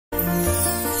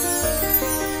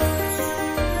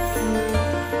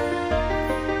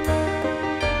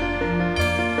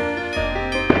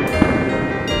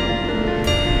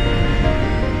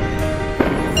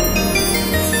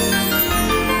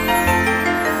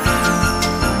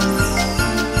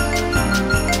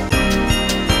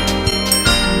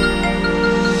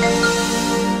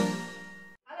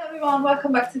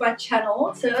welcome back to my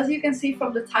channel. So as you can see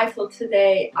from the title,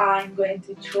 today I'm going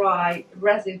to try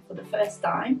resin for the first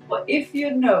time. But if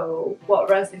you know what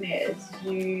resin is,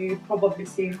 you probably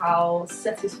seen how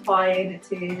satisfying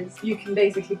it is. You can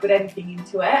basically put anything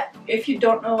into it. If you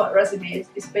don't know what resin is,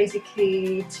 it's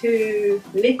basically two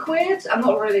liquids. I'm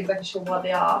not really exactly sure what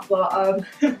they are, but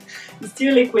it's two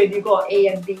liquid. You got A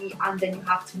and B, and then you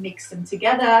have to mix them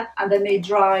together, and then they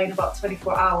dry in about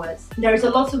 24 hours. There's a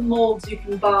lot of molds you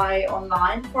can buy online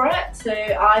for it, so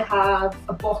I have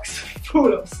a box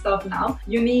full of stuff now.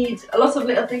 You need a lot of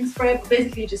little things for it, but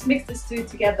basically you just mix these two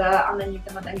together, and then you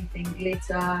can add anything,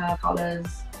 glitter, colors,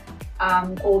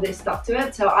 all this stuff to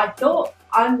it. So I thought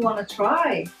I want to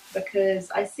try,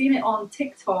 because I seen it on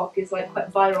TikTok. It's like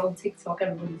quite viral on TikTok.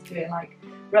 Everybody's doing like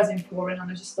resin pouring, and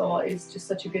I just thought it's just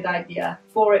such a good idea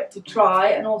for it to try.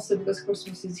 And also because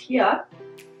Christmas is here,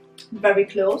 very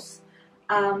close,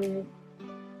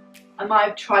 I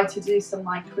might try to do some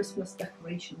like Christmas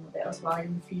decoration with it as well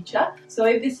in the future. So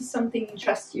if this is something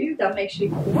interests you, then make sure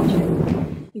you keep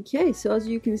watching. Okay, so as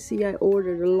you can see, I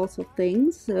ordered a lot of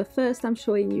things. First I'm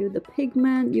showing you the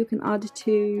pigment you can add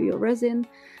to your resin.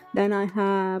 Then I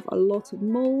have a lot of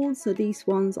molds. So these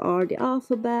ones are the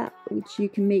alphabet, which you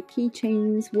can make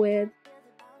keychains with.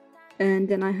 And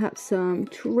then I have some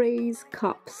trays,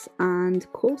 cups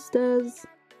and coasters.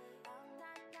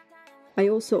 I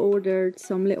also ordered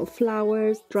some little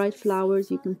flowers, dried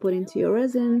flowers you can put into your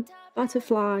resin,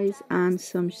 butterflies and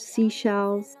some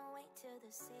seashells.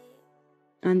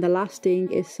 And the last thing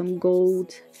is some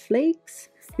gold flakes.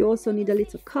 You also need a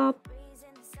little cup,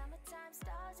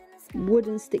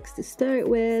 wooden sticks to stir it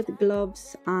with,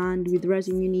 gloves, and with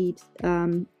resin you need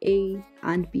A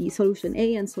and B, solution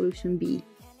A and solution B.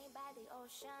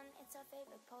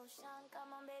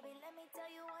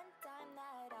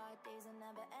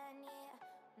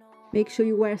 Make sure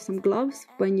you wear some gloves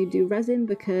when you do resin,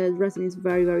 because resin is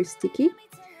very sticky.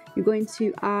 You're going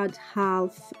to add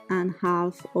half and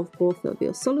half of both of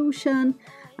your solution,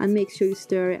 and make sure you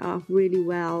stir it up really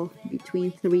well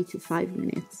between 3 to 5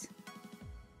 minutes.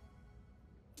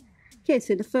 Okay,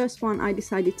 so the first one I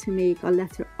decided to make a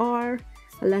letter R,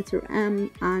 a letter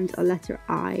M and a letter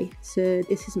I. So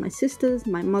this is my sister's,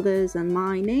 my mother's and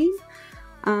my name.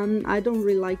 I don't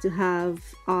really like to have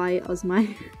I as my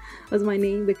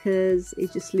name, because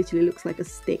it just literally looks like a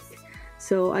stick.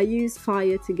 So I use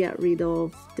fire to get rid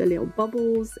of the little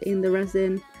bubbles in the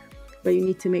resin, but you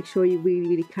need to make sure you're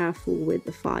really careful with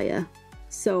the fire.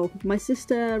 So my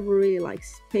sister really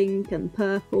likes pink and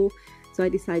purple, so I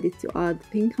decided to add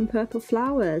pink and purple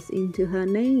flowers into her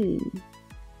name.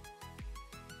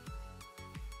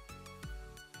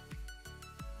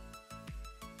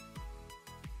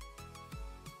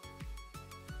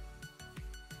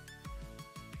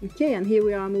 Okay, and here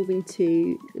we are moving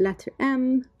to letter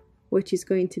M, which is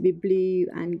going to be blue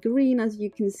and green, as you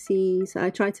can see. So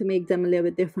I try to make them a little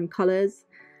bit different colors.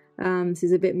 This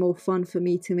is a bit more fun for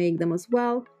me to make them as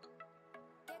well.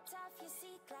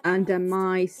 And then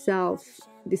myself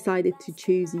decided to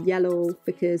choose yellow,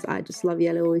 because I just love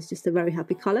yellow. It's just a very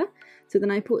happy color. So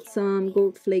then I put some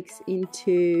gold flakes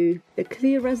into the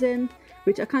clear resin,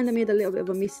 which I kind of made a little bit of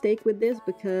a mistake with this,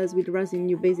 because with resin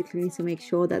you basically need to make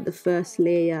sure that the first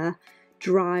layer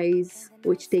dries,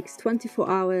 which takes 24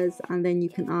 hours, and then you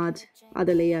can add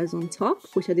other layers on top,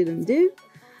 which I didn't do.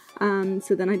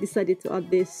 So then I decided to add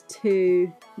this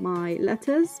to my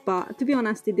letters, but to be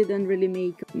honest, it didn't really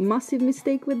make a massive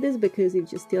mistake with this, because it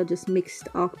still just mixed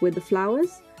up with the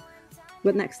flowers.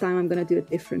 But next time I'm gonna do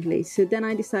it differently. So then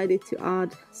I decided to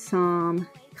add some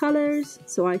colors.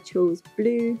 So I chose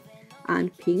blue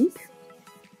and pink.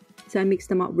 So I mixed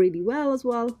them up really well as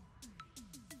well.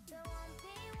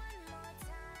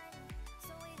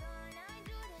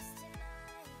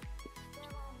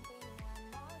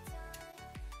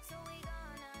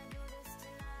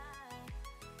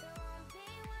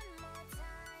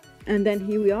 And then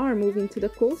here we are moving to the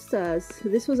coasters. So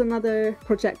this was another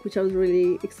project which I was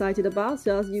really excited about.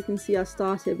 So as you can see, I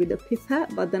started with a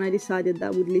pipette, but then I decided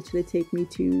that would literally take me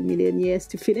 2 million years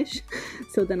to finish.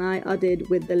 So then I added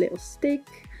with the little stick.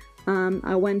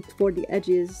 I went for the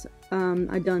edges.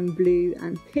 I done blue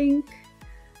and pink.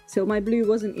 So my blue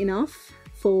wasn't enough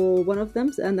for one of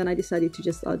them, and then I decided to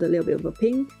just add a little bit of a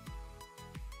pink.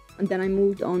 And then I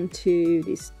moved on to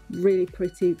this really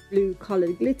pretty blue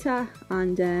colored glitter,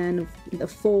 and then the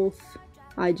fourth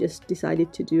I just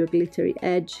decided to do a glittery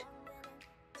edge.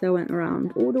 So I went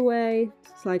around all the way.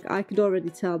 It's like I could already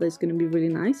tell that it's going to be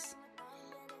really nice.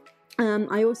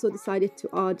 I also decided to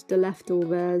add the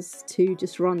leftovers to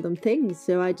just random things.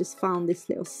 So I just found this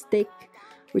little stick,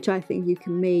 which I think you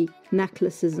can make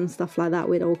necklaces and stuff like that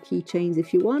with, or keychains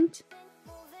if you want.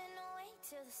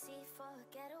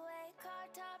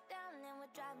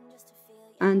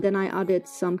 and then I added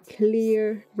some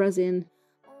clear resin.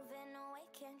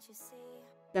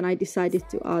 Then I decided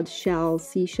to add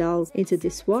seashells into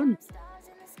this one.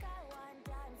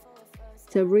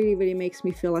 So it really makes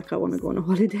me feel like I want to go on a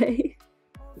holiday.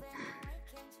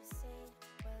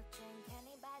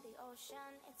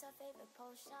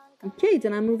 Okay,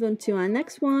 then I move on to our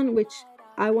next one, which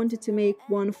I wanted to make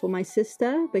one for my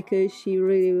sister because she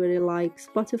really likes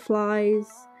butterflies.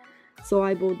 So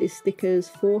I bought these stickers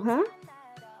for her.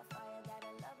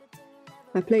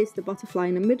 I placed the butterfly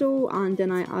in the middle and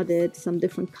then I added some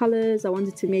different colors. I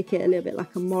wanted to make it a little bit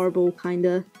like a marble kind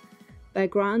of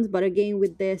background, but again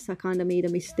with this I kind of made a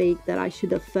mistake that I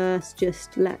should have first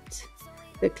just let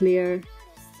the clear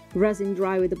resin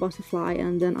dry with the butterfly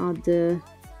and then add the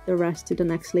rest to the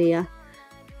next layer.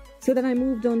 So then I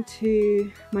moved on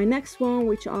to my next one,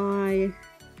 which I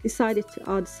decided to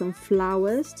add some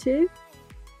flowers to.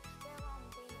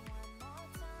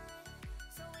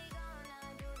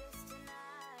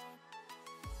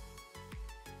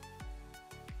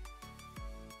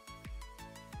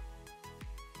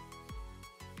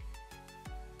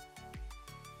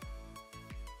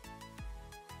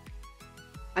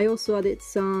 I also added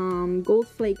some gold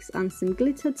flakes and some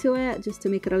glitter to it just to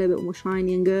make it a little bit more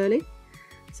shiny and girly.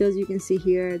 So as you can see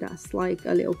here, that's like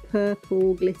a little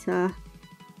purple glitter.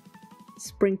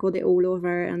 Sprinkled it all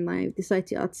over and I decided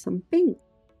to add some pink.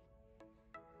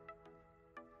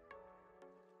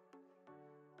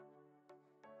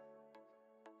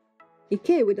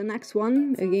 Okay, with the next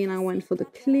one, again I went for the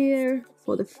clear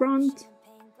for the front,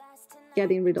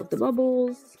 getting rid of the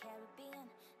bubbles.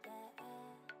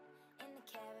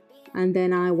 And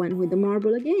then I went with the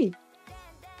marble again.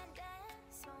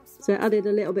 So I added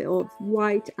a little bit of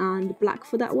white and black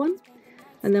for that one.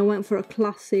 And then went for a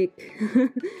classic,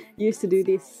 used to do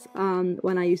this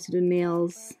when I used to do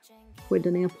nails with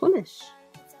the nail polish.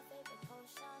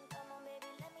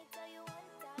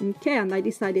 Okay, and I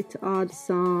decided to add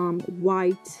some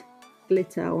white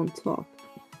glitter on top.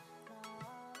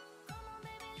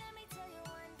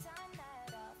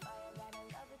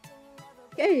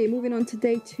 Okay, moving on to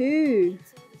day 2.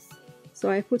 So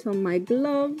I put on my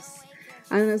gloves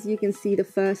and as you can see the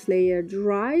first layer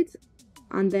dried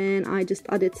and then I just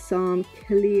added some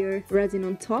clear resin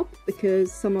on top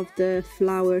because some of the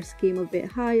flowers came a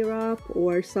bit higher up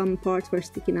or some parts were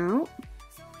sticking out.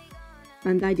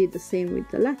 And I did the same with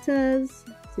the letters,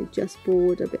 so just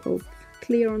poured a bit of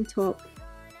clear on top,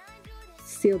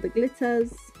 seal the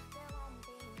glitters.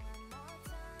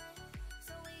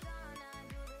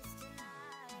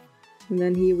 And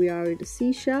then here we are with the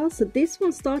seashell. So this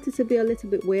one started to be a little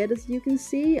bit weird as you can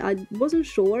see. I wasn't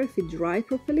sure if it dried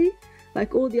properly.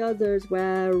 Like all the others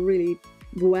were really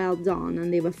well done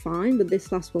and they were fine, but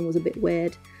this last one was a bit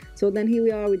weird. So then here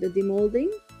we are with the demolding.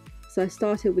 So I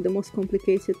started with the most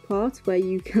complicated part where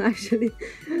you can actually,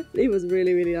 it was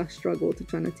really a struggle to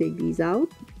try to take these out.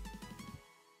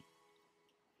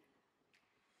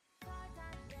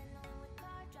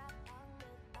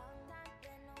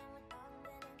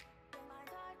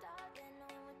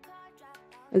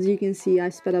 As you can see, I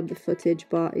sped up the footage,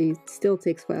 but it still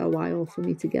takes quite a while for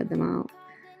me to get them out.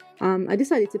 I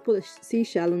decided to put a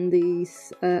seashell on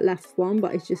this left one,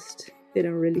 but it just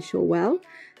didn't really show well.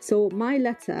 So my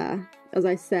letter, as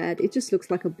I said, it just looks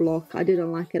like a block. I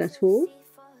didn't like it at all.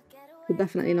 So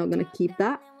definitely not going to keep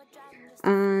that.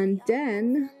 And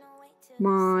then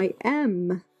my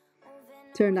M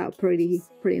turned out pretty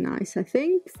nice, I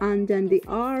think. And then the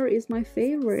R is my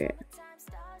favorite.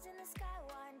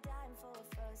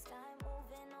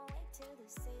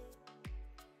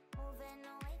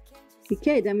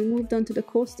 Okay, then we moved on to the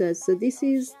coasters. So this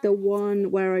is the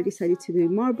one where I decided to do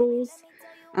marbles.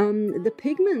 The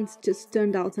pigments just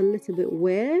turned out a little bit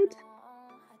weird.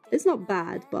 It's not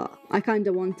bad, but I kind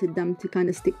of wanted them to kind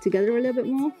of stick together a little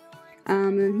bit more.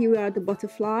 And here we are at the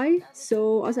butterfly.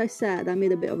 So as I said, I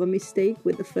made a bit of a mistake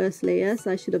with the first layer,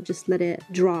 so I should have just let it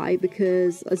dry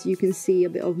because as you can see, a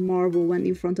bit of marble went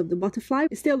in front of the butterfly.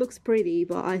 It still looks pretty,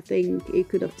 but I think it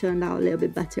could have turned out a little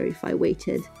bit better if I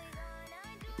waited.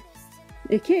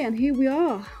 Okay, and here we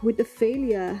are with the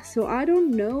failure. So I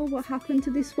don't know what happened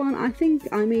to this one. I think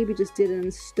I maybe just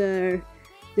didn't stir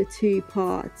the two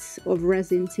parts of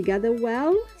resin together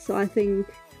well. So I think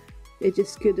it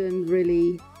just couldn't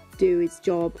really do its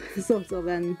job, sort of,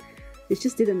 and it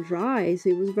just didn't dry. So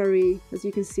it was very, as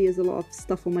you can see, there's a lot of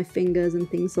stuff on my fingers and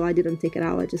things, so I didn't take it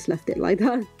out. I just left it like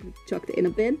that, chucked it in a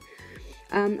bin.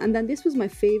 And then this was my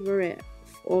favorite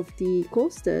of the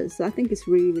coasters. So I think it's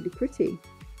really pretty.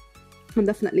 I'm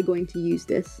definitely going to use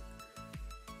this.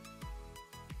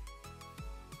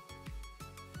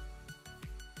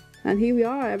 And here we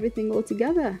are, everything all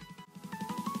together.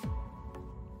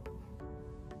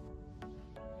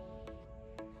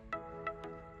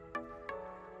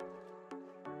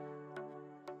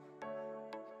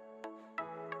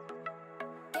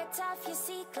 tough, you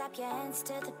see, clap your hands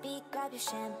to the beat, grab your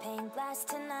champagne glass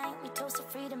tonight. We toast to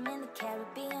freedom in the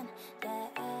Caribbean, yeah,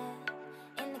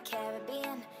 in the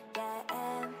Caribbean, yeah.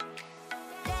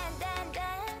 Dan, dan,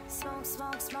 dan, smoke,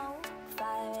 smoke, smoke,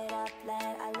 fire it up,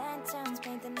 let our lanterns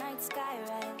paint the night sky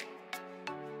red.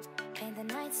 Paint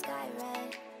the night sky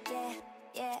red, yeah,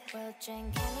 yeah. We'll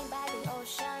drink honey by the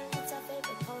ocean, it's our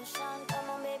favorite potion. Come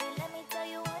on baby, let me tell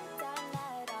you one time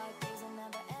that our days will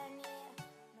never end,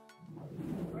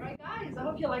 yeah. Alright guys, I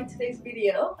hope you liked today's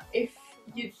video. If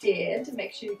you did,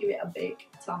 make sure you give it a big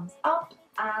thumbs up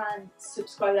and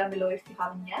subscribe down below if you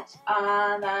haven't yet.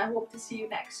 And I hope to see you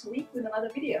next week with another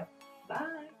video.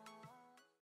 Bye!